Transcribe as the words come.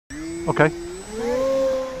Okay.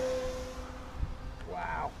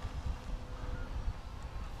 Wow.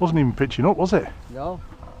 Wasn't even pitching up, was it? No,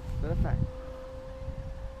 perfect.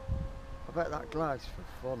 I bet that glides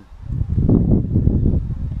for fun.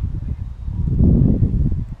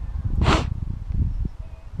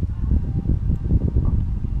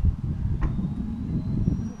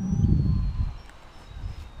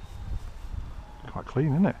 Quite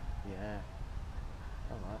clean, isn't it? Yeah,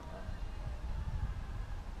 I like that.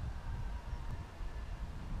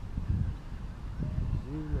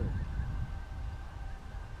 Zulu.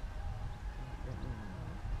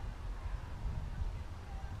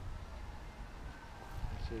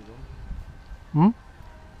 See one. Hmm?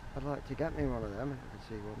 I'd like to get me one of them if I could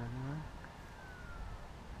see one anyway.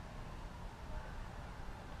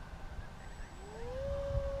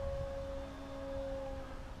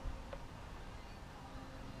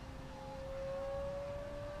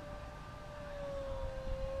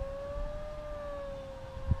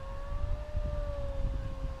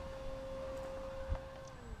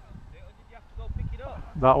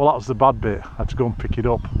 That was the bad bit. I had to go and pick it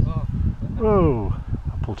up. Oh,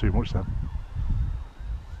 I pulled too much then.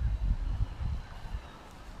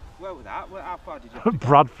 Where was that? How far did you have to go?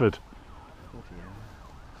 Bradford.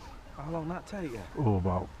 How long did that take you? Oh,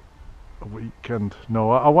 about a weekend.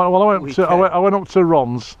 No, I went up to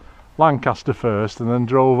Ron's, Lancaster first, and then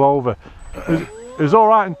drove over. It was all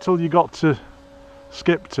right until you got to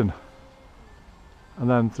Skipton, and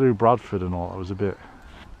then through Bradford and all. That was a bit.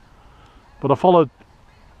 But I followed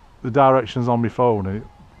the directions on my phone. And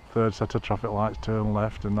third set of traffic lights, turn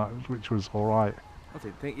left, and that, which was all right. I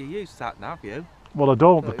didn't think you used that now, you. Well, I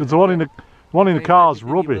don't, because the one in the car's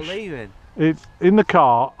rubbish. It's in the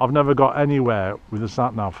car. I've never got anywhere with a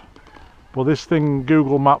sat nav. But this thing,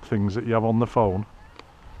 Google Map things that you have on the phone,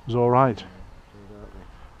 was all right.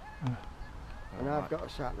 And I've got a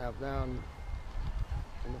sat nav now, and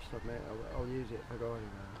I must admit I'll use it if I go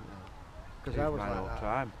anywhere. Because I was like all the that.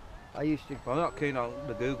 time. I used to. Well, I'm not keen on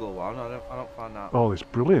the Google one. I don't find that. Oh, it's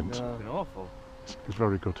brilliant. No. It's been awful. It's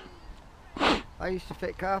very good. I used to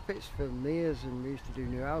fit carpets for years, and we used to do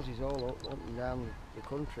new houses all up and down the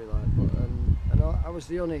country, like. But and I was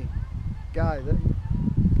the only guy that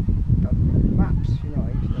maps. You know,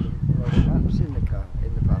 I used to have maps in the car,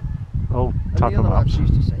 in the van. Oh, And type the of other lads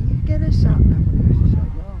maps. used to say, "You get a sat nav," and I used to say,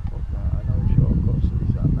 "No, fuck that. I know shortcuts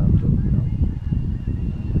and sat nav doesn't know."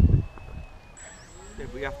 Yeah,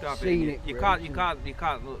 but you have to have Scenic it. You roads,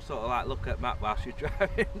 can't look, sort of like look at map whilst you're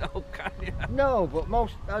driving, no, can you? No, but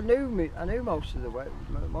I knew most of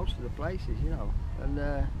the places, you know, and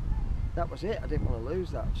that was it. I didn't want to lose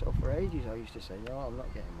that. So for ages I used to say, no, I'm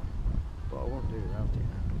not getting one, but I won't do without it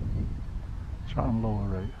now. Try and lower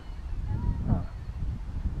rate. Ah.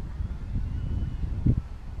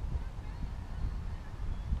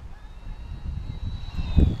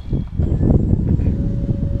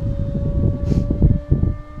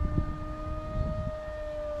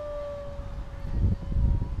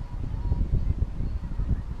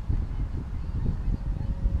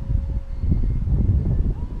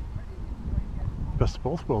 Best of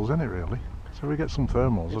both worlds, isn't it, really? So we get some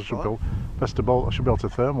thermals. I should be able to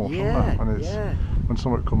thermal from that when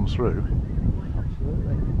something comes through.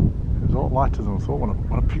 Absolutely. It was a lot lighter than I thought when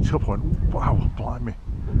I picked it up. I went, wow, blimey.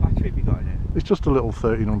 What battery have you got in it? It's just a little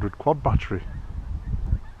 1300 quad battery.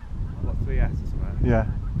 What, 3S or something? Yeah.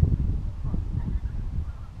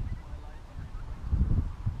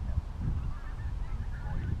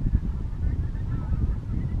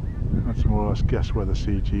 That's more or less guess where the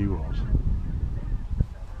CG was.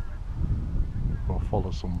 Or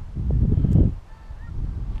follow some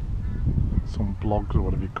blogs or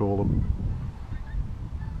whatever you call them.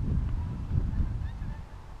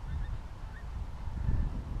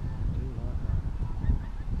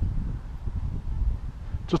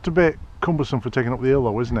 Just a bit cumbersome for taking up the hill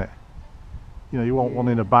though, isn't it? You know, you want one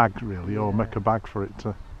in a bag really, or make a bag for it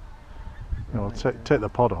to, you know, take the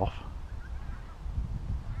pod off.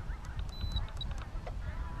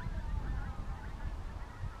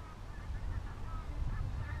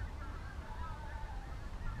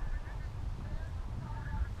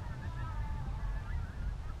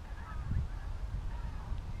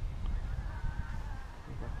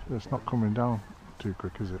 It's not coming down too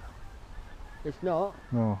quick, is it? It's not?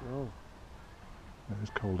 No. No. It is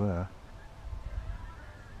cold air.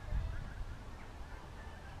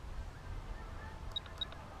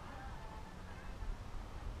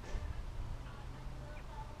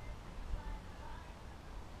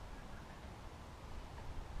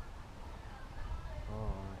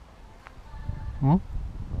 Hmm?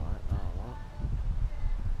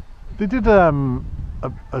 They did a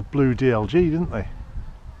blue DLG, didn't they?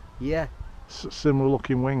 Yeah. Similar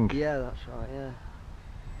looking wing. Yeah, that's right, yeah.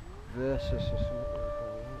 Versus or something.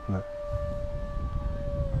 Yeah.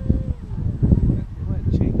 It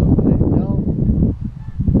weren't cheap, wasn't it? No.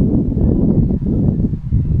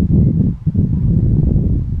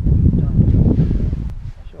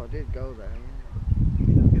 Sure, I did go there, yeah.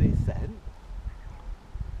 You don't get it sent.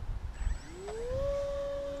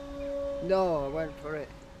 No, I went for it.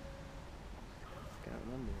 Can't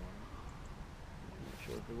remember one. I'm not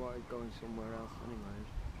sure if they wanted going somewhere else anyways.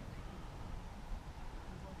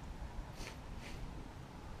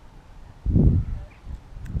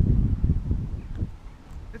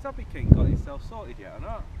 Has HobbyKing got itself sorted yet or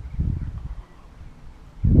not?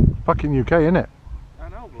 Back in UK, innit? I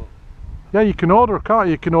know, but Yeah, you can order, can't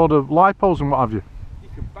you? You can order lipos and what have you. you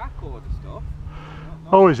can back order stuff.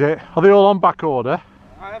 Oh, is it? Are they all on back order?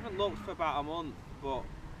 I haven't looked for about a month, but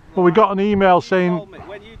Well, we got an email saying...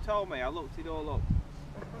 when you told me, I looked it all up.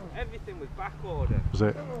 Everything was back order. Was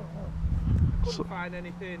it? Couldn't find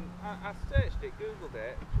anything. I searched it, googled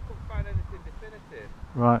it. Couldn't find anything definitive.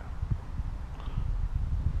 Right.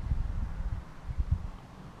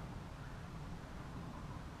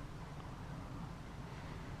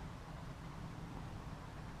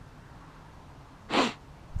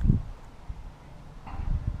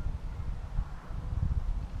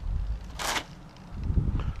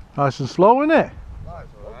 Nice and slow, isn't it? Alright,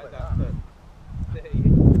 that's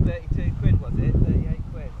 32 quid, was it? 38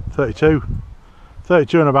 quid. 32.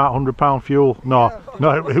 32 and about £100 fuel. No,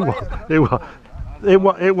 no, it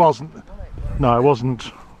wasn't. No, it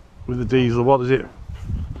wasn't with the diesel. What is it?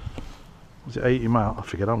 Was it 80 miles? I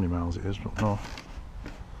forget how many miles it is, but no.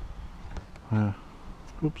 Yeah.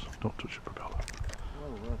 Oops, don't touch the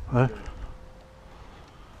propeller.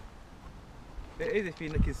 It is if you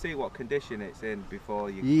can see what condition it's in before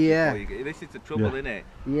you. Yeah. Before you this is the trouble, isn't it?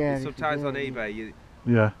 Yeah. Sometimes on eBay,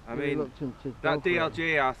 Yeah. I mean, that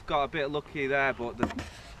DLG I got a bit lucky there, but the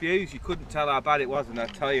views you couldn't tell how bad it was, and I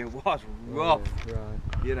tell you, it was rough.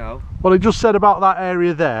 Right. You know. Well, he just said about that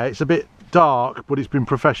area there. It's a bit dark, but it's been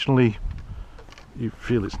professionally. You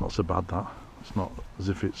feel it's not so bad. That it's not as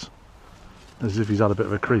if he's had a bit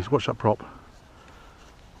of a crease. Watch that prop.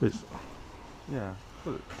 It's. Yeah.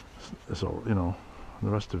 It's all, you know, the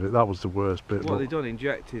rest of it, that was the worst bit. What they done,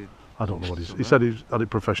 injected? I don't know what he said he had it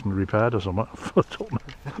professionally repaired or something. I don't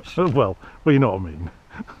know. well, you know what I mean.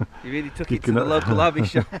 You really took it to the local hobby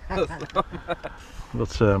shop.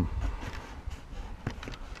 But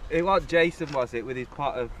it was Jason, was it, with his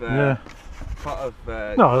pot of yeah. No,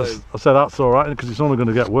 glue. I said that's all right because it's only going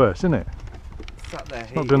to get worse, isn't it? Sat there not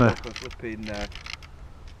heating gonna... up and flipping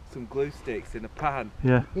some glue sticks in a pan.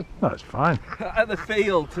 Yeah, that's fine. At the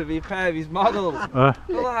field to repair his models. Like,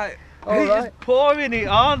 he's right. just pouring it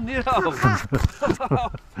on, you know.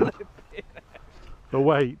 The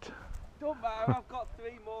weight. Don't matter, I've got